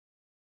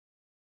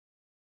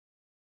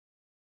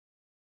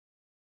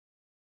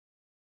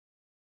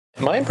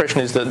My impression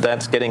is that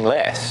that's getting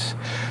less.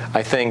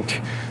 I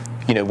think,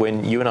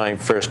 when you and I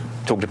first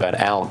talked about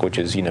ALK, which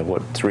is,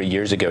 3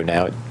 years ago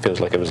now, it feels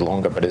like it was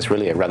longer, but it's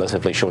really a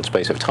relatively short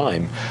space of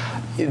time,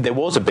 there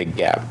was a big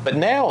gap. But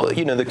now,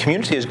 the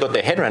community has got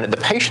their head around it, the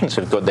patients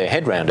have got their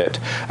head around it,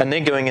 and they're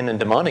going in and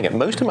demanding it.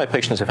 Most of my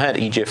patients have had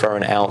EGFR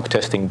and ALK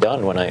testing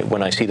done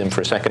when I see them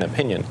for a second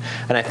opinion.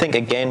 And I think,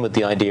 again, with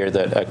the idea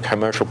that a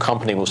commercial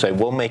company will say,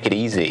 we'll make it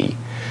easy,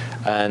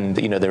 and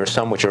there are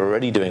some which are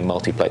already doing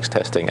multiplex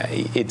testing,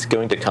 it's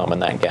going to come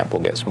and that gap will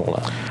get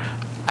smaller.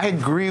 I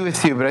agree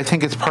with you, but I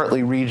think it's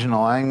partly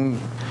regional.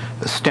 I'm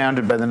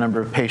astounded by the number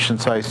of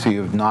patients I see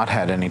who have not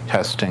had any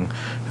testing,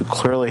 who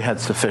clearly had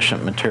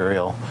sufficient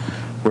material,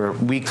 where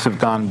weeks have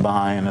gone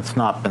by and it's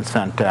not been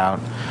sent out.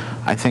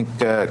 I think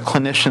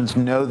clinicians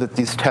know that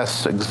these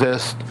tests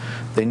exist.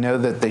 They know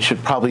that they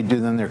should probably do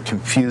them. They're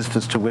confused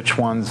as to which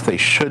ones they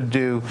should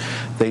do.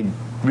 They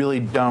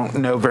really don't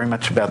know very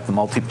much about the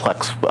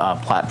multiplex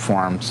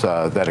platforms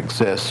that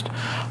exist.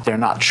 They're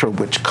not sure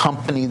which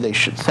company they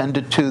should send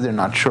it to. They're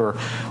not sure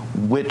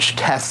which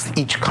tests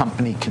each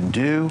company can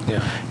do.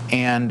 Yeah.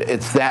 And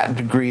it's that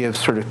degree of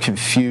sort of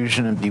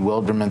confusion and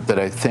bewilderment that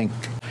I think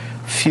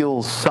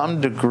fuels some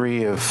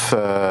degree of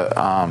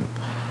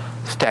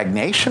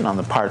stagnation on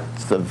the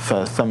parts of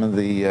some of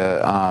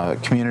the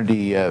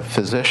community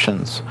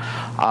physicians.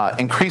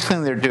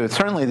 Increasingly,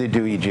 certainly they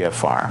do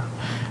EGFR.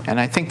 And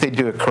I think they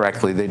do it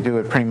correctly. They do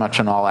it pretty much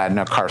on all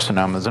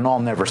adenocarcinomas and all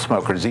never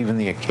smokers, even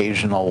the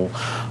occasional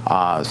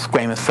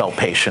squamous cell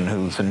patient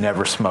who's a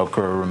never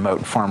smoker or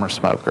remote former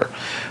smoker.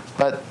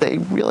 But they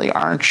really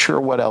aren't sure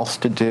what else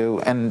to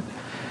do. And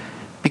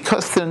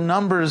because the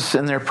numbers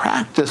in their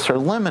practice are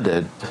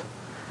limited,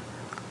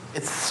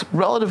 it's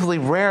relatively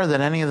rare that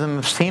any of them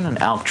have seen an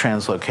ALK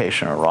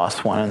translocation or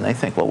ROS1, and they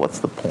think, well, what's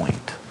the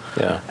point?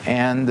 Yeah.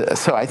 And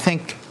so I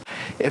think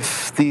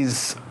if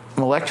these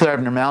molecular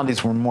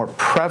abnormalities were more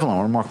prevalent,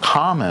 were more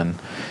common,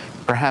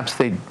 perhaps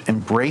they'd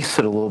embrace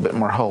it a little bit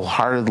more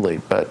wholeheartedly.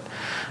 But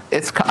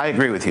I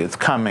agree with you, it's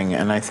coming,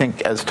 and I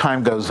think as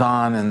time goes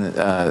on and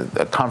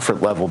the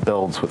comfort level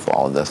builds with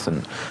all of this,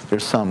 and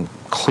there's some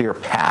clear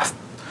path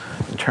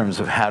in terms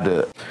of how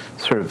to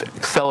sort of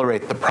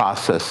accelerate the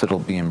process, it'll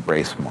be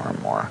embraced more and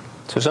more.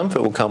 So some of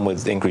it will come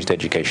with increased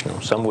education,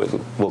 some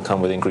will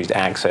come with increased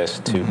access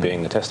to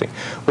being the testing.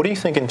 What do you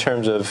think in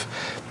terms of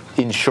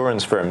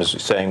insurance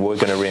firms saying, we're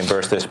going to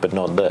reimburse this but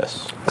not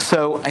this?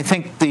 So I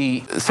think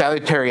the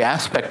salutary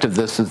aspect of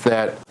this is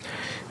that,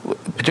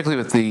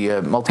 particularly with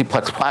the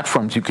multiplex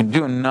platforms, you can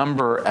do a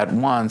number at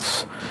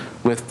once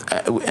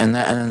and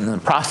in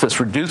the process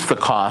reduce the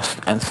cost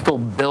and still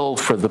bill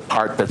for the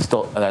part that's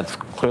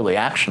clearly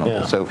actionable.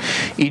 Yeah. So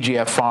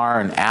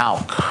EGFR and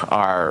ALK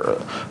are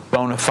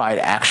bona fide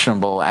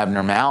actionable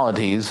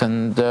abnormalities,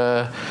 and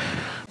to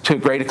a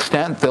great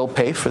extent, they'll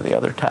pay for the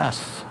other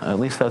tests. At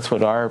least that's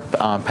what our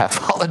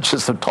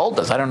pathologists have told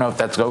us. I don't know if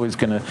that's always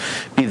going to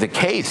be the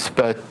case,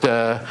 but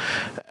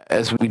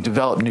as we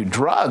develop new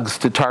drugs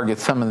to target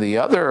some of the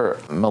other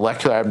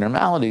molecular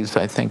abnormalities,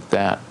 I think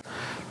that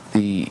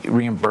the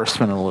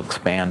reimbursement will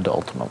expand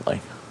ultimately.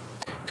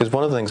 Because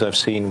one of the things I've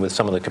seen with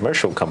some of the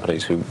commercial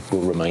companies who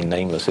will remain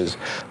nameless is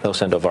they'll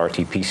send off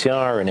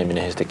RT-PCR and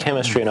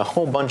immunohistochemistry and a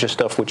whole bunch of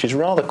stuff which is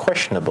rather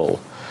questionable.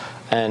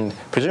 And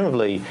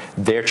presumably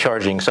they're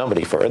charging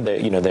somebody for it.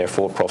 They're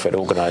for-profit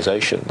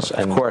organizations.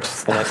 Of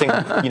course. And I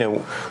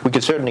think we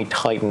could certainly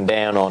tighten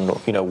down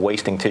on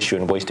wasting tissue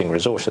and wasting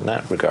resource in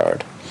that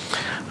regard.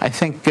 I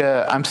think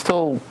I'm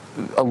still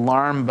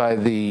alarmed by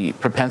the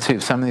propensity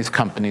of some of these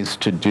companies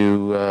to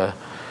do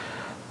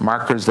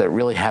markers that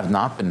really have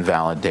not been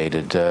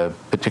validated,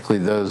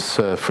 particularly those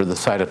for the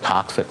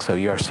cytotoxic, so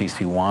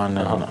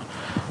ERCC1 and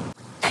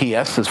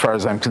TS, as far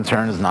as I'm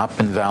concerned, has not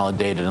been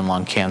validated in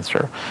lung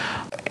cancer.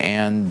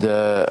 And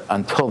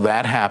until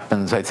that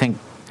happens, I think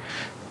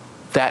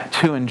that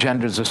too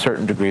engenders a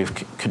certain degree of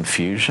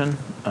confusion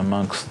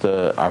amongst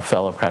our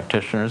fellow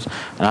practitioners,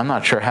 and I'm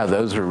not sure how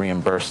those are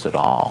reimbursed at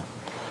all.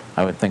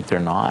 I would think they're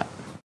not.